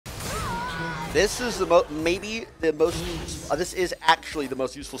This is maybe the most, this is actually the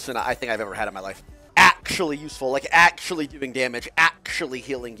most useful Senna I think I've ever had in my life. Actually useful, like actually doing damage, actually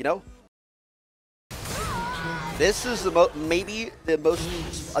healing, you know? This is maybe the most,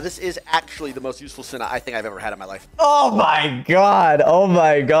 this is actually the most useful Senna I think I've ever had in my life. Oh my god, oh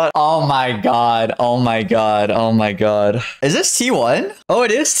my god, oh my god, oh my god, oh my god. Is this T1? Oh,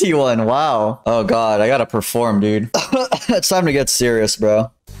 it is T1, wow. Oh god, I gotta perform, dude. It's time to get serious,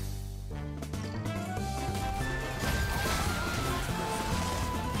 bro.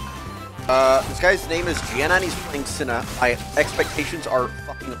 This guy's name is Gianna and he's playing Senna. My expectations are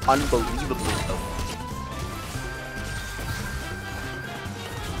fucking unbelievably low.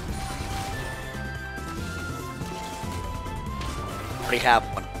 Already have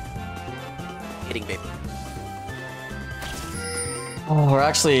one. Hitting baby. Oh,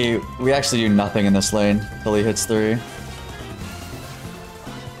 we actually do nothing in this lane till he hits 3.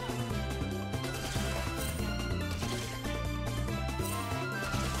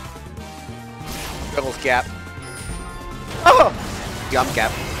 Juggles gap. Oh! Yum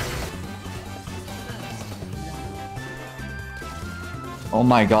gap. Oh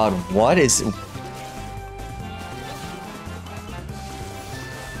my god, what is...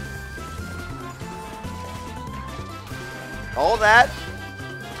 All that.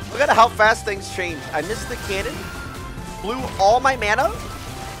 Look at how fast things change. I missed the cannon. Blew all my mana.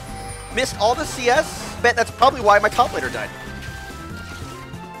 Missed all the CS. Bet that's probably why my top laner died.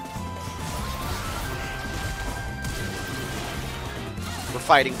 We're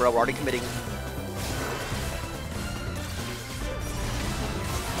fighting, bro. We're already committing.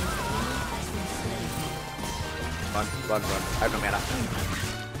 Run, run, run. I have no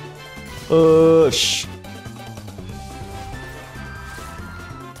mana. Shh.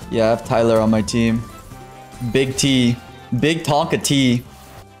 Yeah, I have Tyler on my team. Big T. Big Tonka T.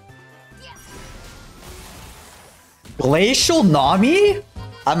 Glacial Nami?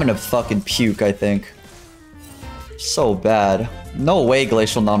 I'm gonna fucking puke, I think. So bad. No way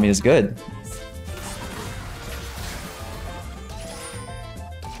Glacial Nami is good.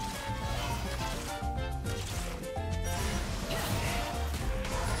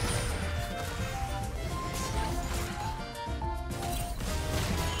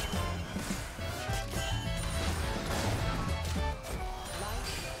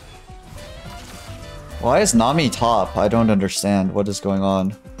 Why is Nami top? I don't understand what is going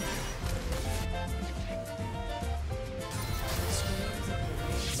on.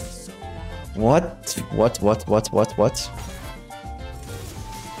 What? What?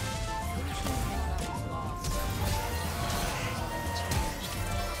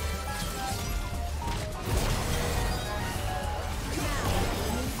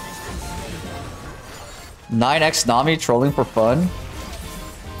 "9x Nami trolling for fun?"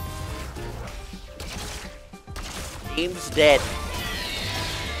 Game's dead.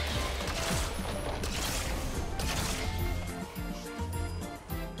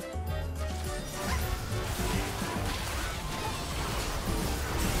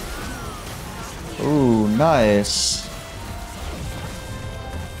 Ooh, nice.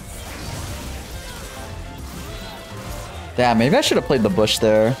 Damn, maybe I should have played the bush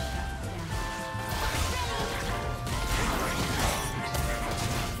there.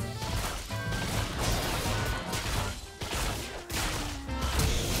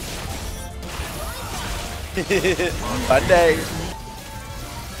 Monday.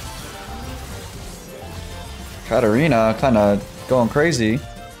 Katarina kind of going crazy.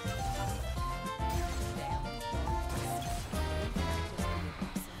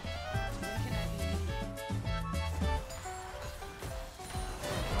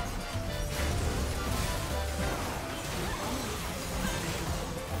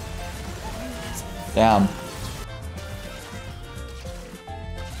 Damn.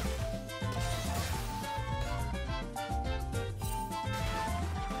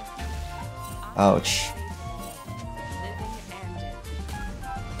 Ouch.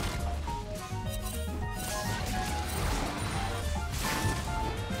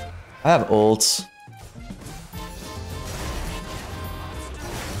 I have ults.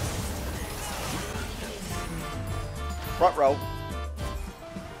 Front row.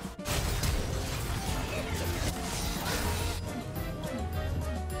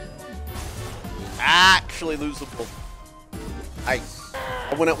 Actually losable. I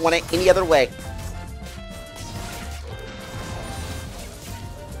wouldn't want it any other way.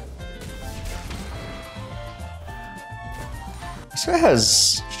 This guy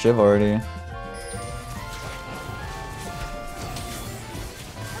has Shiv already.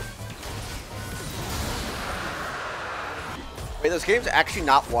 Wait, this game's actually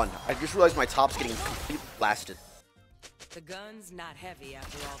not won. I just realized my top's getting completely blasted. The gun's not heavy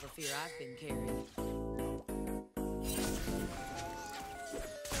after all the fear I've been carrying.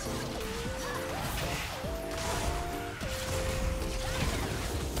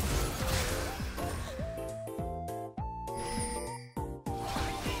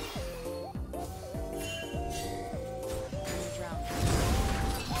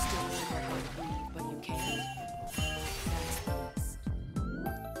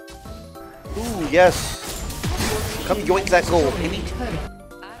 Ooh, yes. Come yoink that gold, baby.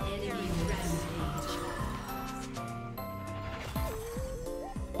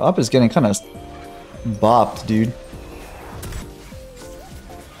 Top is getting kind of bopped, dude.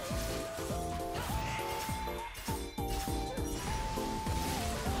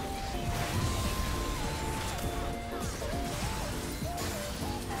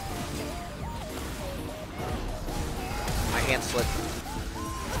 My hand slipped.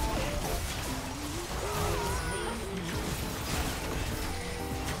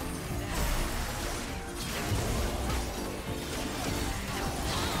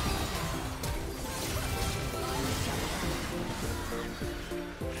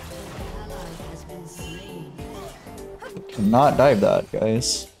 Cannot dive that,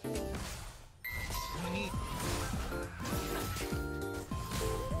 guys.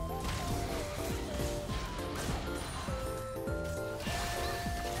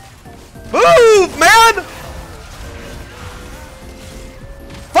 Move, man!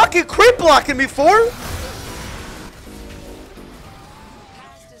 Fucking creep blocking me for?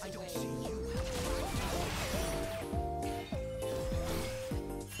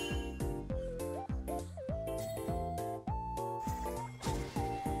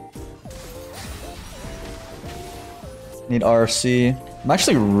 Need RC. I'm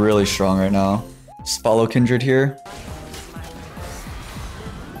actually really strong right now. Just follow Kindred here.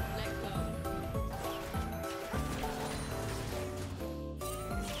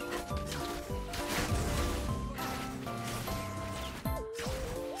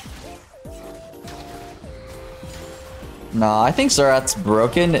 Nah, I think Zarat's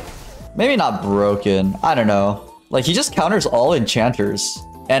broken. Maybe not broken. I don't know. Like, he just counters all enchanters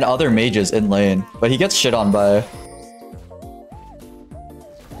and other mages in lane, but he gets shit on by...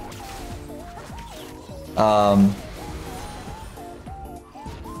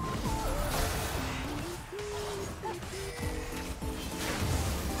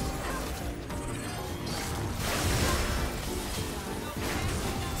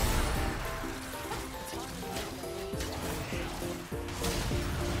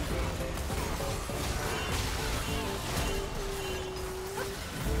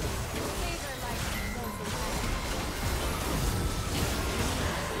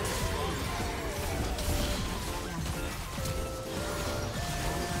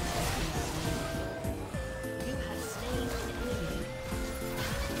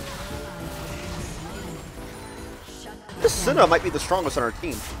 This Senna might be the strongest on our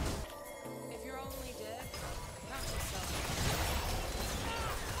team. If you're only dead, count yourself.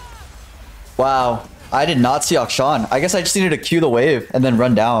 Wow. I did not see Akshan. I guess I just needed to cue the wave and then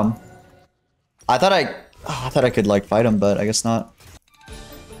run down. I thought I could like fight him, but I guess not.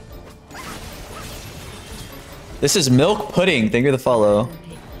 This is Milk Pudding. Thank you for the follow.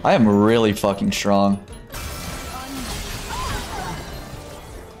 I am really fucking strong.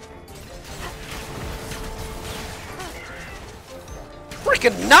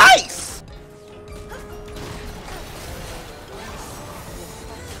 Freaking nice!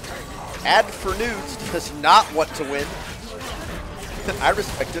 Ad for nudes does not want to win. I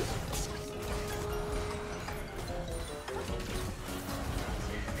respect it.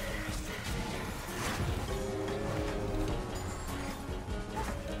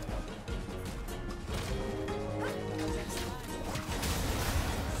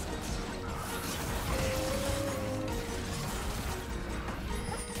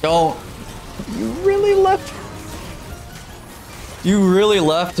 Don't. You really left. You really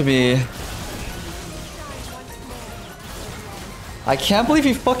left me. I can't believe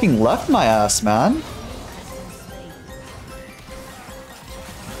you fucking left my ass, man.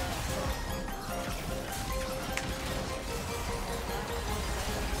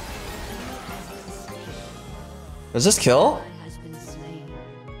 Does this kill?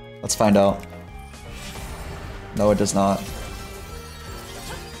 Let's find out. No, it does not.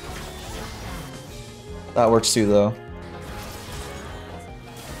 That works too, though.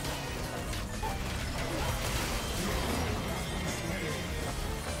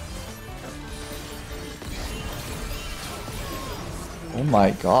 Oh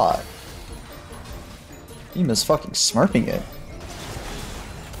my god. Team is fucking smurfing it.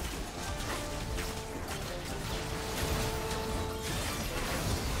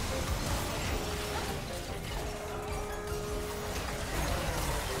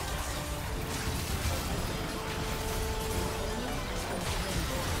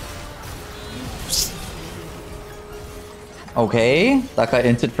 Okay, that got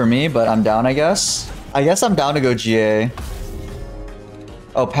inted for me, but I'm down, I guess. I guess I'm down to go GA.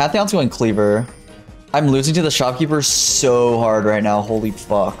 Oh, Pantheon's going Cleaver. I'm losing to the Shopkeeper so hard right now. Holy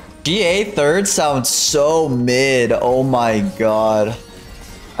fuck. GA third sounds so mid. Oh my god.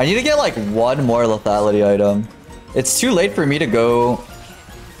 I need to get like one more lethality item. It's too late for me to go...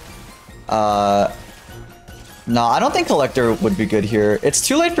 No, I don't think Collector would be good here. It's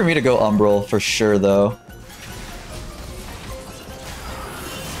too late for me to go Umbral for sure, though.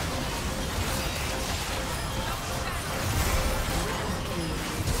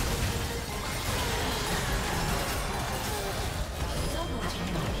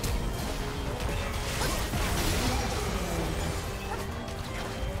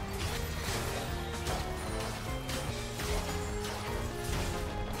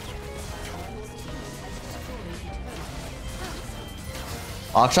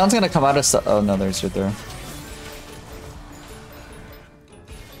 Akshan's gonna come out of... Oh, no, there's right there.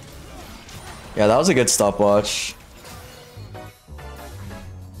 Yeah, that was a good stopwatch.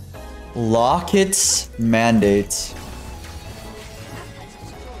 Locket's Mandate.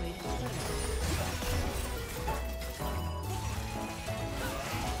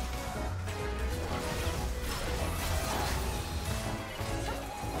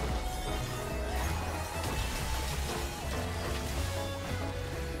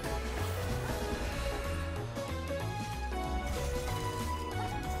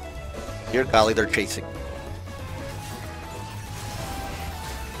 Dear golly, they're chasing.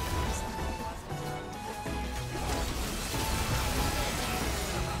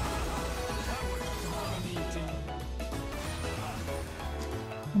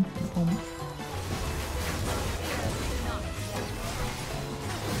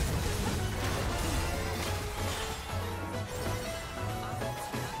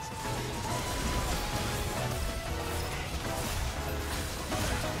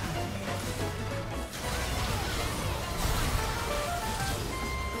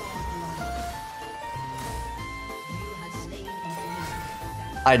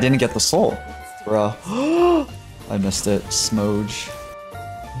 I didn't get the soul. Bruh. I missed it. Smoge.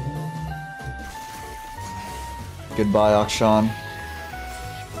 Goodbye, Akshan.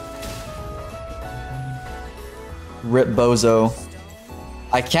 Rip Bozo.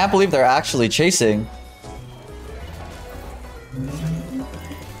 I can't believe they're actually chasing.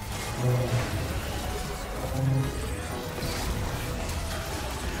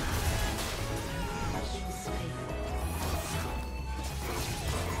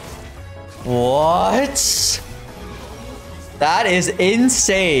 What? That is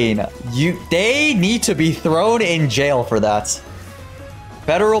insane. They need to be thrown in jail for that.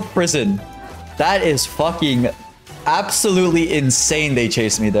 Federal prison. That is fucking absolutely insane they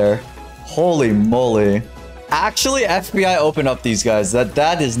chased me there. Holy moly. Actually, FBI open up these guys.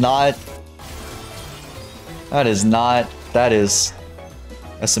 That is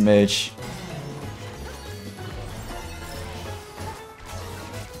SMH.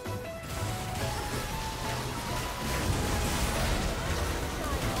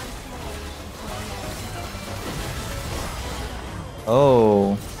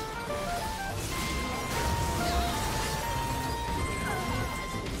 Oh.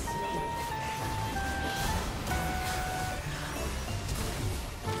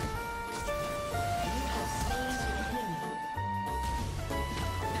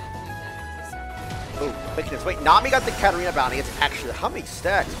 Oh, making its way. Nami got the Katarina bounty. It's actually how many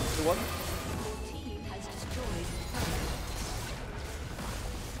stacks? The one.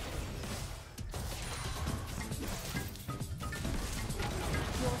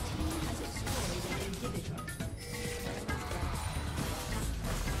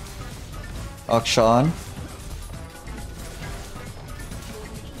 Akshan.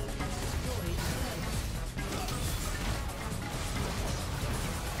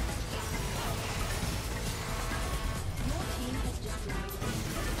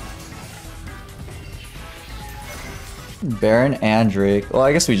 Baron and Drake. Well,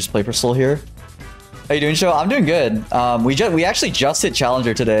 I guess we just play for Soul here. How you doing, Sho? I'm doing good. We actually just hit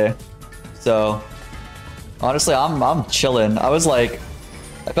Challenger today. So honestly, I'm chilling.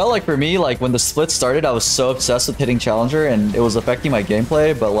 I felt like for me, like when the split started, I was so obsessed with hitting Challenger and it was affecting my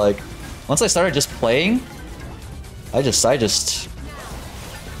gameplay, but like once I started just playing, I just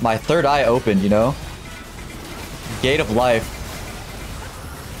my third eye opened, you know? Gate of life.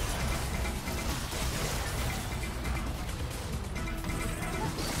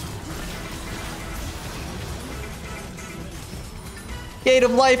 Gate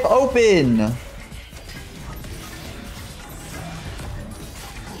of life open!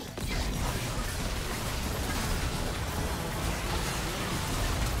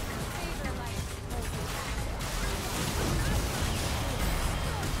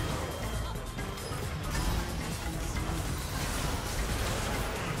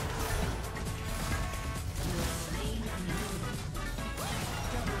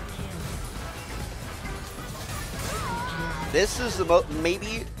 This is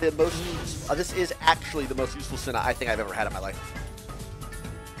maybe the most. This is actually the most useful Senna I think I've ever had in my life.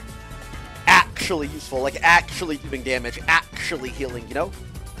 Actually useful, like actually doing damage, actually healing. You know.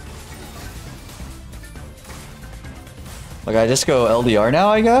 Like I just go LDR now,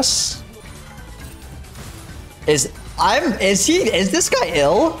 I guess. Is this guy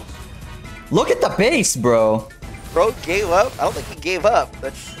ill? Look at the base, bro. Bro gave up. I don't think he gave up.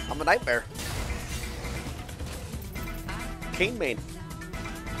 I'm a nightmare. Cane main.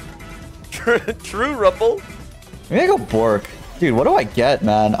 True Rumble. Maybe I go Bork. Dude, what do I get,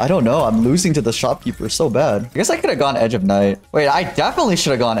 man? I don't know. I'm losing to the shopkeeper so bad. I guess I could have gone Edge of Night. Wait, I definitely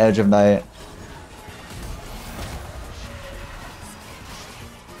should have gone Edge of Night.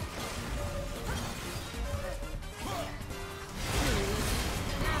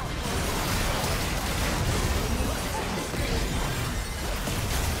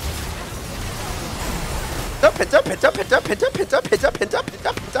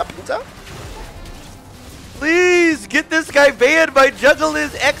 Pinta. Please get this guy banned by Juggle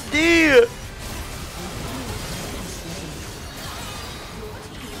his XD.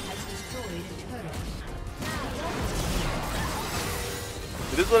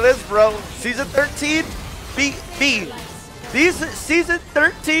 It is what it is, bro. Season 13, B. Season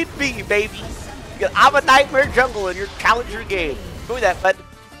 13 B, baby. I'm a nightmare jungle in your challenger game. Show me that, bud.